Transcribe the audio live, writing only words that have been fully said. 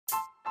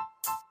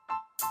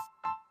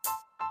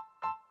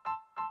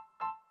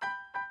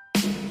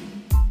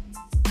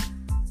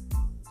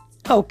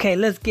Okay,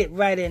 let's get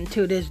right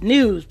into this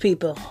news,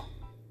 people.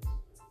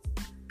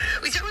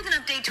 We start with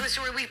an update to a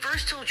story we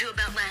first told you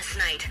about last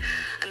night.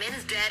 A man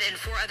is dead and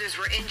 4 others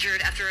were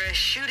injured after a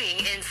shooting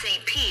in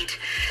St. Pete.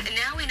 And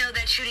now we know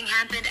that shooting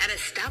happened at a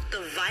Stop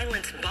the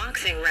Violence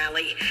boxing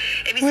rally.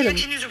 ABC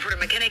Action News reporter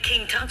McKenna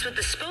King talks with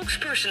the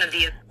spokesperson of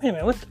the... Wait a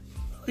minute,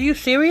 are you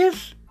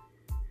serious?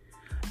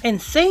 In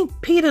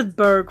St.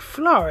 Petersburg,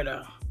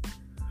 Florida,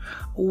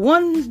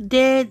 1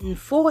 dead and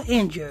 4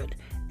 injured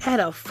at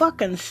a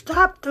fucking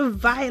Stop the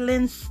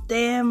Violence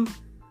damn...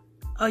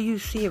 Are you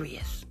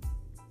serious?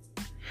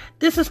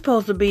 This is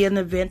supposed to be an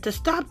event to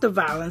stop the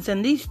violence,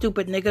 and these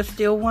stupid niggas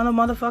still want to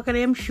motherfucking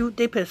them shoot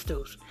their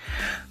pistols.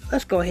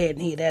 Let's go ahead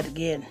and hear that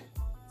again.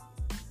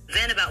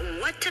 Then about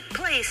what took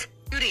place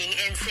shooting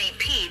in St.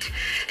 Pete.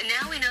 And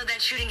now we know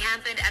that shooting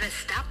happened at a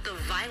Stop the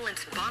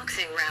Violence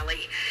boxing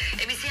rally.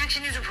 ABC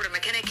Action News reporter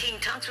McKenna King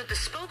talks with the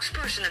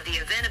spokesperson of the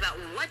event about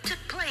what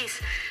took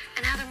place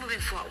and how they're moving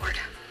forward.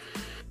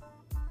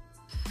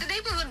 The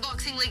Neighborhood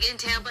Boxing League in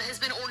Tampa has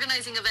been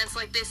organizing events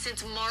like this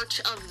since March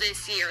of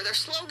this year. Their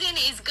slogan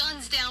is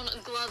guns down,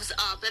 gloves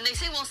up. And they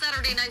say while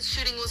Saturday night's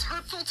shooting was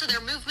hurtful to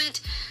their movement,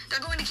 they're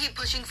going to keep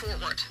pushing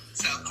forward.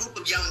 So a group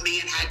of young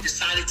men had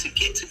decided to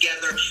get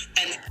together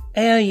and...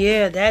 Hell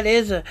yeah, that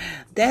is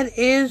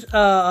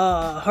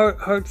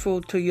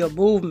hurtful to your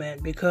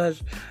movement,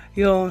 because,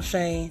 you know what I'm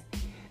saying,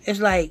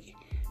 it's like,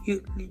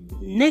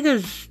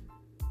 niggas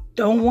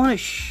don't want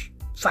to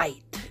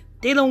fight.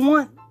 They don't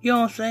want... You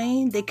know what I'm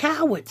saying? They're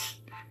cowards.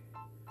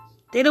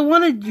 They don't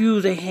want to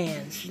use their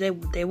hands.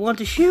 They want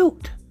to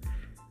shoot.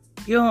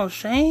 You know what I'm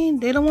saying?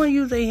 They don't want to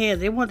use their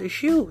hands. They want to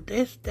shoot.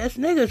 That's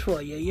niggas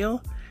for you, you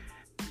know?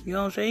 You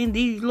know what I'm saying?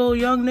 These little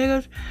young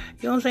niggas,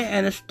 you know what I'm saying?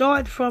 And it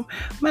starts from,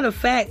 matter of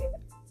fact,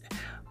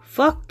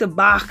 fuck the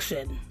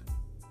boxing.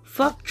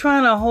 Fuck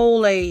trying to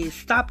hold a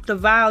Stop the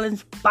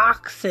Violence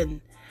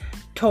boxing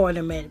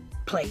tournament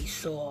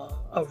place or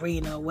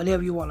arena,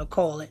 whatever you want to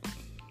call it.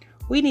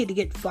 We need to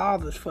get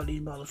fathers for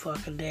these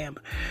motherfucking damn,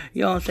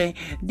 you know what I'm saying?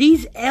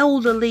 These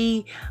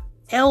elderly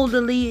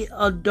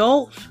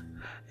adults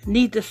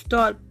need to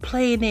start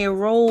playing their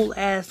role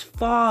as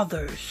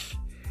fathers.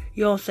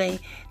 You know what I'm saying?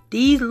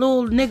 These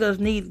little niggas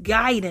need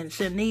guidance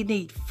and they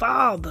need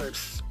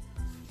fathers.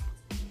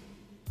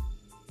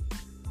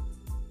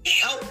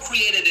 Help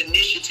create an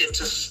initiative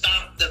to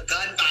stop the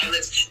gun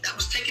violence that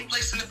was taking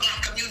place in the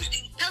black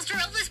community. Pastor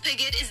Elvis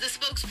Piggott is the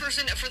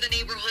spokesperson for the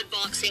Neighborhood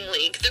Boxing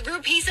League. The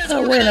group he says...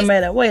 Oh, wait a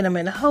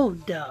minute,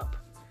 hold up.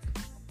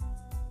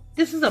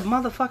 This is a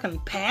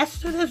motherfucking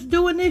pastor that's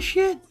doing this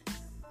shit?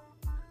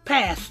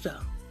 Pastor.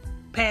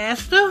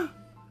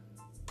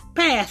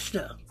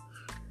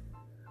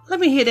 Let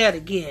me hear that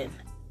again.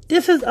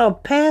 This is a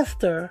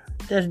pastor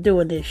that's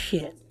doing this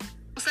shit.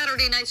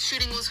 Saturday night's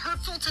shooting was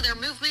hurtful to their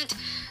movement.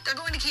 They're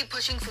going to keep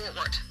pushing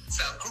forward.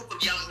 So a group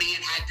of young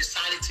men had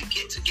decided to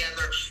get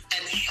together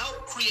and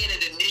help create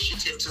an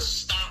initiative to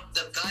stop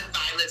the gun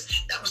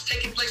violence that was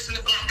taking place in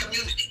the black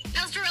community.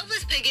 Pastor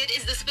Elvis Piggott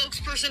is the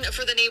spokesperson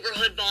for the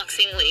Neighborhood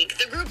Boxing League.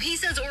 The group he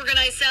says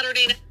organized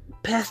Saturday night.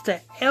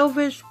 Pastor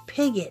Elvis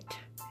Piggott.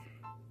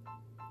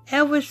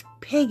 Pastor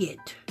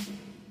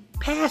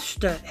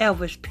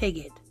Elvis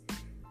Piggott.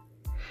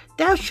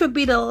 That should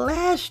be the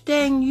last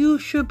thing you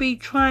should be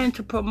trying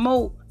to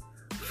promote.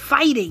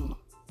 Fighting.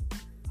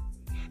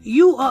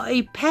 You are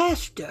a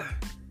pastor.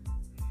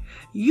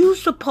 You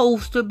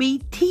supposed to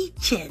be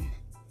teaching,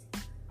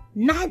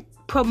 not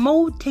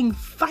promoting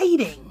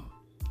fighting.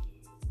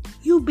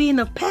 You being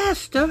a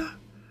pastor,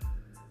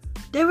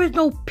 there is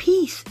no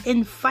peace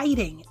in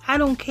fighting. I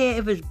don't care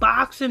if it's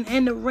boxing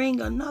in the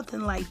ring or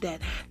nothing like that.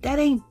 That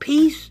ain't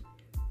peace,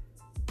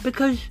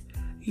 because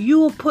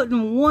you are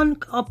putting one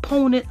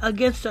opponent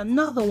against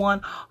another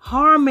one,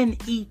 having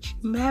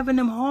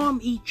them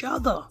harm each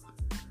other.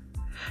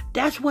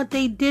 That's what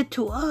they did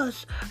to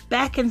us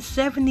back in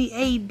 70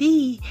 AD.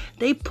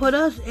 They put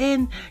us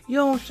in, you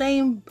know what I'm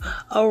saying,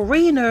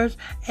 arenas,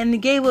 and they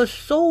gave us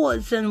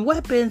swords and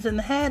weapons and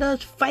had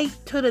us fight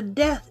to the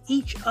death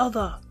each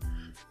other.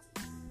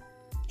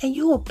 And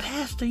you're a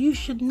pastor, you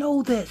should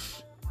know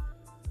this.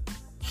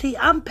 See,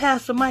 I'm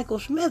Pastor Michael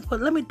Smith,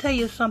 but let me tell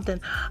you something.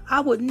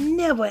 I would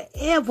never,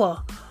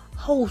 ever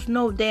host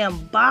no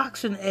damn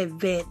boxing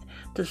event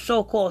to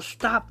so-called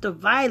stop the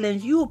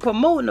violence. You are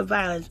promoting the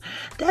violence.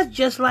 That's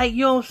just like,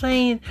 you know what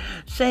I'm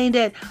saying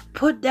that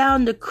put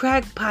down the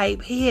crack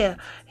pipe here.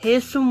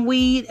 Here's some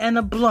weed and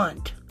a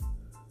blunt.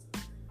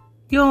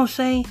 You know what I'm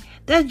saying?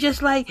 That's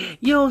just like,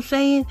 you know what I'm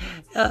saying,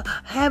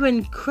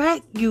 having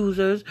crack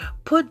users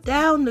put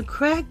down the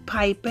crack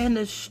pipe and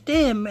the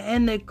stem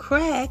and the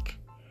crack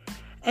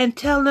and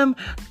tell them,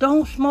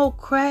 don't smoke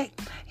crack.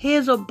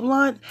 Here's a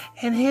blunt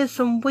and here's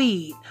some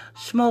weed.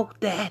 Smoke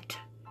that.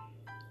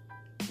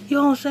 You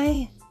know what I'm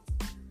saying?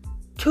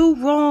 2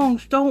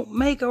 wrongs don't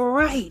make a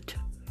right.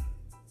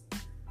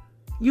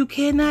 You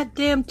cannot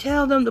damn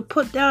tell them to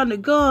put down the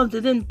guns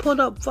and then put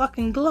up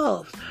fucking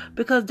gloves,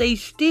 because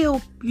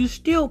you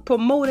still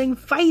promoting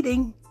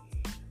fighting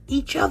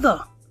each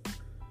other.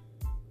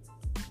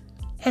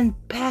 And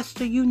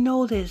Pastor, you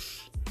know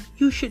this.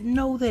 You should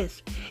know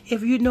this.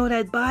 If you know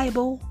that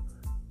Bible,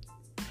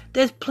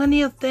 there's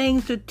plenty of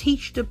things to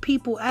teach the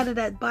people out of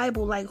that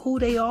Bible, like who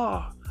they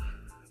are.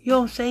 You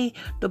know what I'm saying?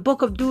 The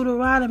book of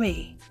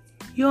Deuteronomy.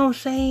 You know what I'm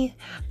saying?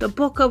 The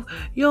book of,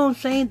 you know what I'm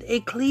saying?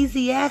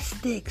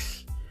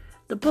 Ecclesiastics.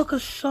 The book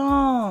of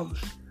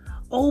Psalms.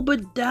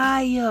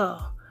 Obadiah.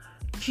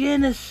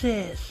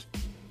 Genesis.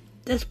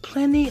 There's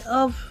plenty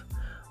of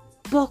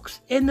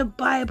books in the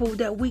Bible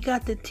that we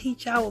got to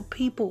teach our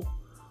people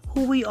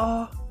who we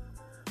are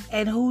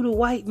and who the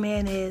white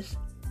man is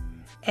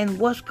and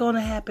what's going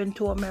to happen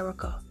to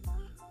America.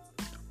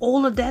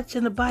 All of that's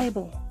in the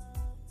Bible.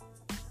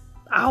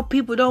 Our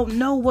people don't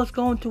know what's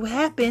going to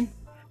happen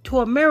to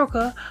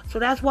America, so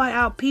that's why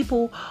our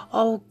people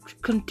are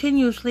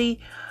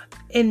continuously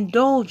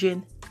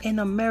indulging in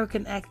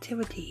American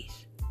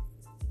activities.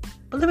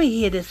 But let me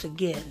hear this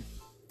again.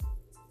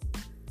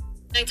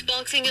 Night's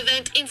boxing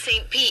event in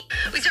St. Pete.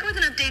 We start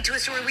with an update to a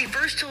story we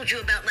first told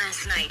you about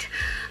last night.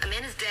 A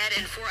man is dead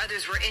and 4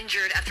 others were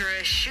injured after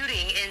a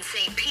shooting in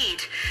St.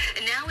 Pete.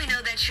 And now we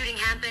know that shooting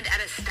happened at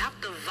a Stop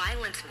the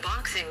Violence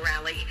boxing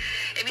rally.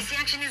 ABC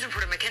Action News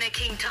reporter McKenna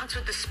King talks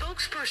with the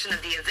spokesperson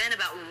of the event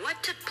about what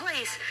took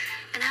place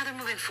and how they're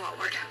moving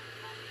forward.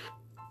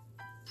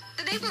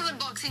 The Neighborhood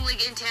Boxing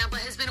League in Tampa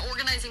has been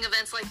organizing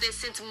events like this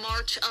since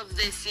March of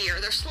this year.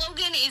 Their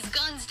slogan is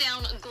guns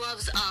down,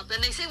 gloves up.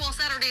 And they say while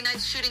Saturday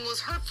night's shooting was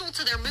hurtful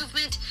to their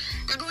movement,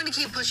 they're going to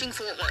keep pushing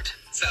forward.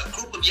 It's a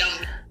group of young...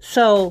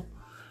 So,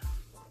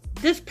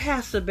 this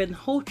pastor been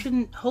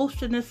hosting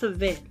this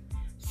event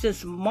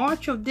since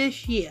March of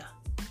this year.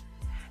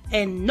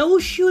 And no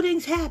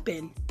shootings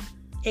happened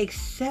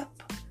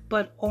except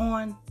but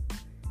on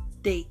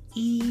the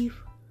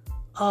eve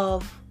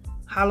of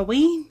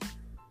Halloween.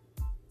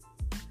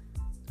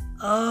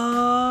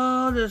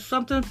 Oh, there's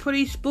something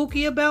pretty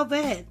spooky about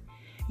that.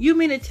 You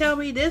mean to tell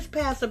me this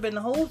pastor been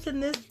hosting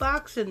this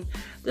boxing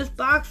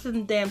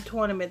damn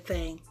tournament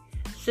thing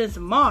since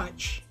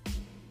March,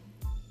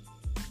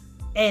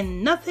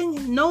 and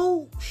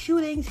no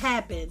shootings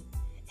happen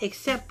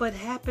except what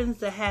happens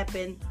to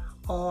happen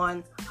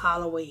on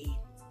Halloween?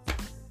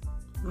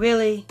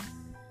 Really?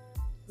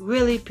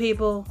 Really,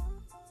 people?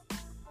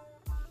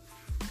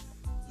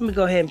 Let me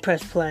go ahead and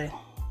press play.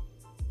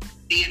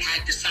 And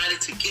had decided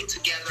to get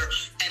together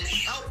and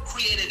help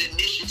create an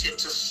initiative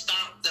to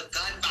stop the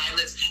gun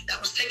violence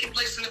that was taking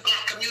place in the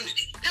Black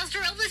community. Pastor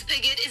Elvis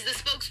Piggott is the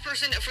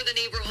spokesperson for the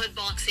Neighborhood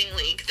Boxing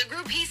League. The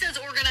group he says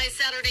organized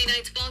Saturday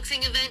night's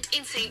boxing event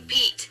in St.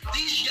 Pete.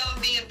 These young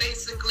men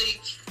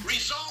basically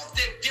resolve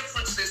their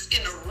differences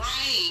in a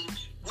ring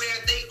where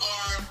they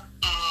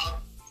are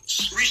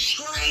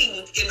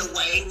restrained in a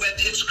way where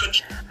it's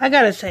control. I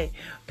gotta say,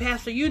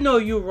 Pastor, you know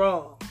you're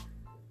wrong.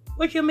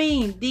 What you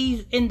mean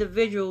these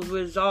individuals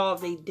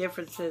resolve their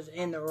differences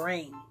in the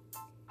ring?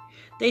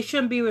 They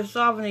shouldn't be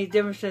resolving their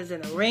differences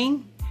in the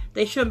ring.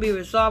 They shouldn't be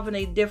resolving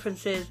their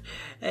differences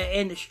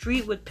in the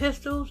street with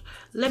pistols.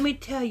 Let me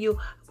tell you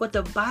what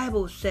the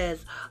Bible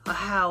says of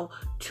how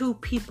two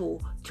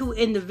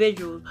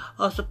individuals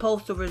are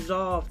supposed to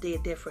resolve their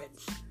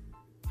difference.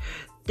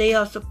 They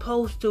are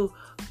supposed to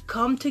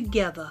come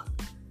together,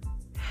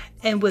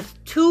 and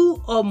with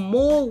 2 or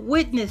more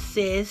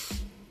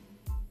witnesses,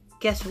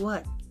 guess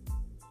what?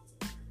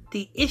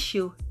 The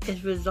issue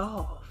is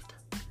resolved.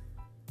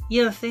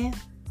 You understand?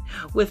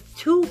 With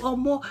 2 or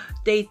more,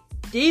 the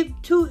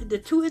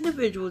two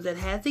individuals that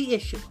have the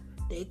issue,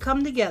 they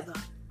come together,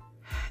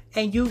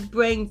 and you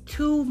bring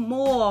 2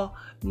 more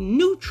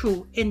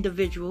neutral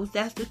individuals.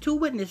 That's the 2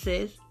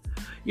 witnesses.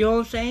 You know what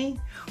I'm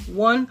saying?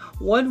 One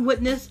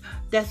witness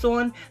that's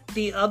on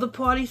the other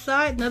party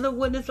side, another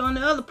witness on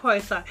the other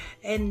party side,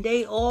 and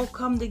they all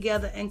come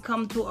together and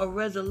come to a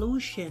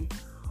resolution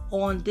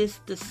on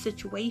the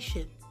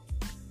situation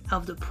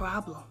of the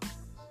problem,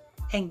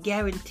 and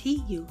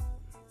guarantee you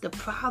the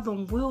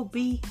problem will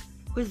be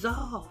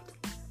resolved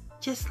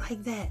just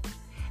like that.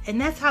 And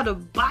that's how the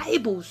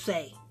Bible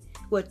say,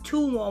 where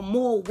 2 or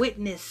more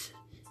witnesses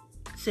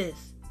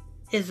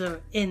is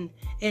in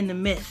the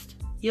midst.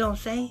 You know what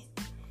I'm saying?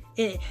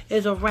 It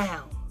is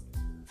around.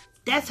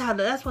 That's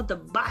what the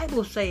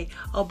Bible say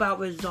about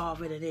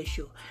resolving an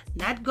issue.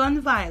 Not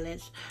gun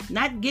violence,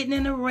 not getting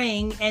in a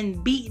ring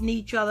and beating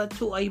each other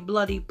to a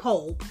bloody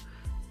pulp.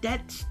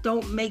 That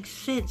don't make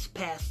sense,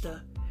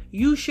 Pastor.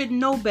 You should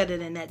know better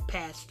than that,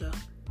 Pastor.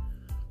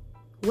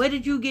 Where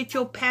did you get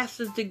your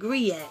pastor's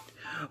degree at?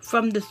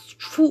 From the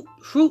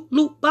Fruit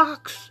Loop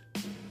box?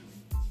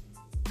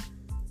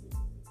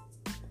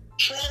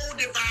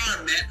 Controlled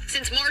environment.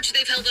 Since March,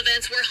 they've held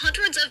events where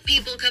hundreds of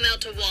people come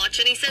out to watch,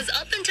 and he says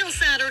up until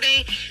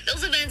Saturday,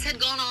 those events had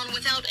gone on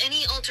without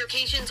any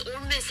altercations or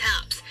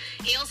mishaps.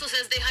 He also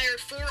says they hired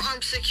 4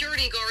 armed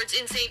security guards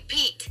in St.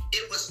 Pete.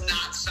 It was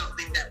not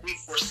something that we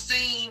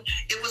foreseen.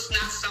 It was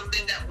not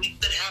something that we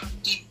could have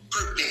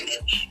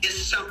prevented.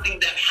 It's something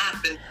that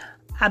happened.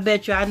 I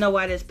bet you I know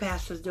why this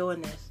pastor's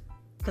doing this.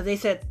 Because they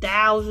said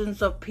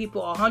thousands of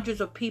people or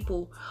hundreds of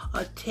people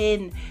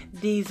attend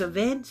these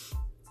events.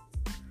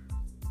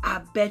 I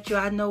bet you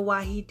I know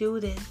why he do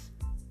this.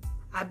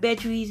 I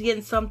bet you he's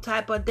getting some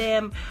type of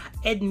damn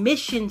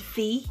admission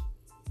fee.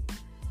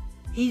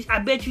 I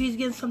bet you he's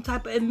getting some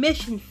type of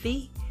admission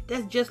fee.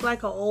 That's just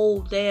like an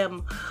old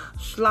damn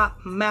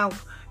slop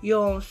mouth, you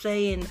know what I'm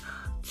saying,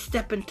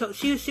 stepping to.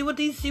 See what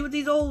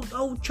these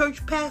old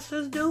church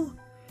pastors do?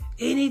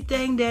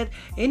 Anything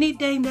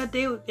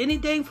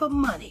for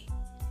money.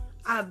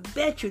 I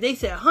bet you. They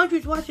said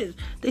hundreds, watch this.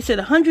 They said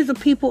hundreds of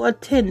people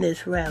attend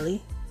this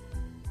rally.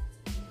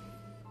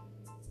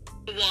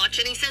 Watch,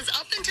 and he says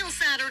up until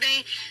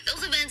Saturday,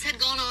 those events had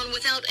gone on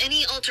without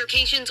any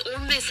altercations or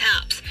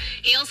mishaps.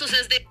 He also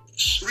says they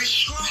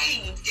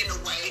restrained in a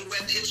way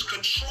where it's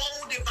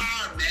controlled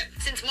environment.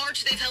 Since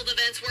March, they've held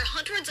events where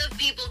hundreds of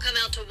people come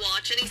out to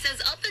watch, and he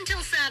says up until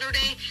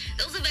Saturday,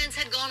 those events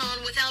had gone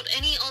on without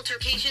any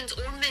altercations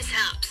or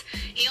mishaps.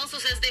 He also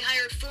says they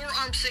hired 4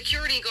 armed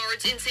security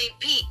guards in St.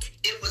 Pete.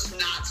 It was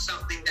not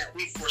something that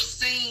we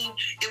foreseen.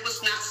 It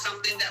was not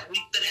something that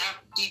we could have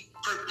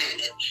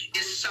prevented.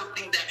 It's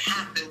something that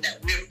happened that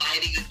we're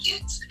fighting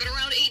against. But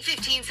around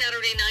 8:15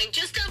 Saturday night,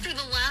 just after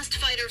the last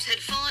fighters had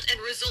fought and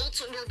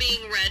results were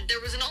being read, there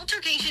was an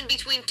altercation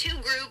between 2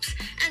 groups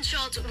and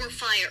shots were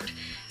fired.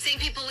 St.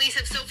 Pete police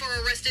have so far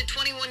arrested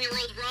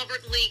 21-year-old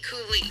Robert Lee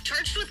Cooley,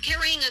 charged with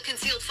carrying a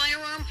concealed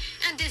firearm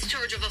and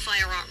discharge of a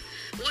firearm.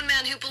 One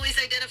man who police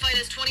identified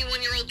as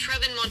 21-year-old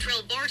Trevin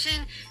Montrell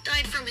Barton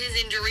died from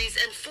his injuries,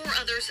 and 4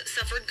 others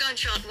suffered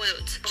gunshot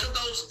wounds. To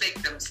those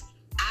victims,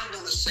 I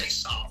want to say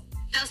sorry.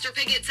 Pastor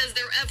Piggott says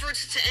their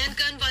efforts to end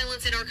gun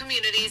violence in our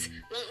communities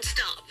won't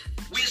stop.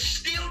 We're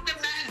still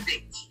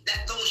demanding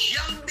that those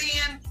young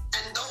men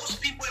and those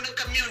people in the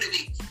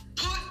community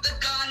put the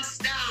guns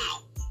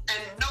down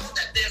and know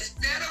that there's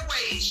better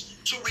ways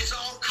to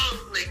resolve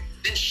conflict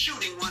than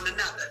shooting one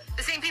another.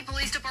 The St. Pete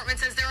Police Department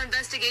says their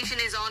investigation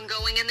is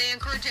ongoing, and they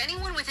encourage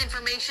anyone with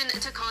information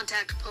to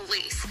contact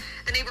police.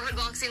 The Neighborhood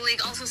Boxing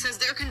League also says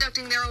they're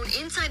conducting their own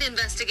inside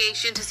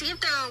investigation to see if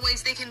there are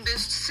ways they can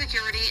boost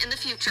security in the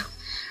future.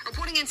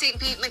 Reporting in St.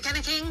 Pete,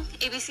 McKenna King,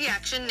 ABC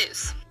Action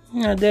News.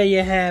 Now, there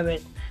you have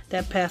it.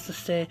 That pastor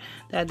said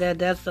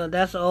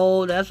that's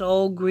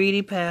old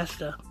greedy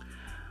pastor.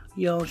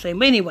 You know what I'm saying?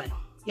 But anyway,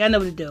 y'all know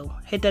what to do.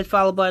 Hit that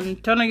follow button.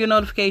 Turn on your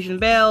notification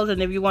bells.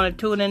 And if you want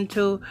to tune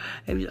into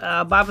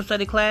a Bible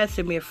study class,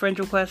 send me a friend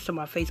request to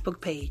my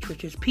Facebook page,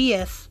 which is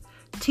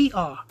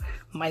PSTR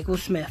Michael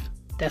Smith.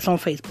 That's on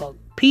Facebook.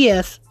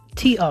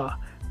 PSTR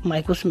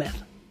Michael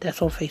Smith.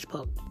 That's on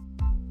Facebook.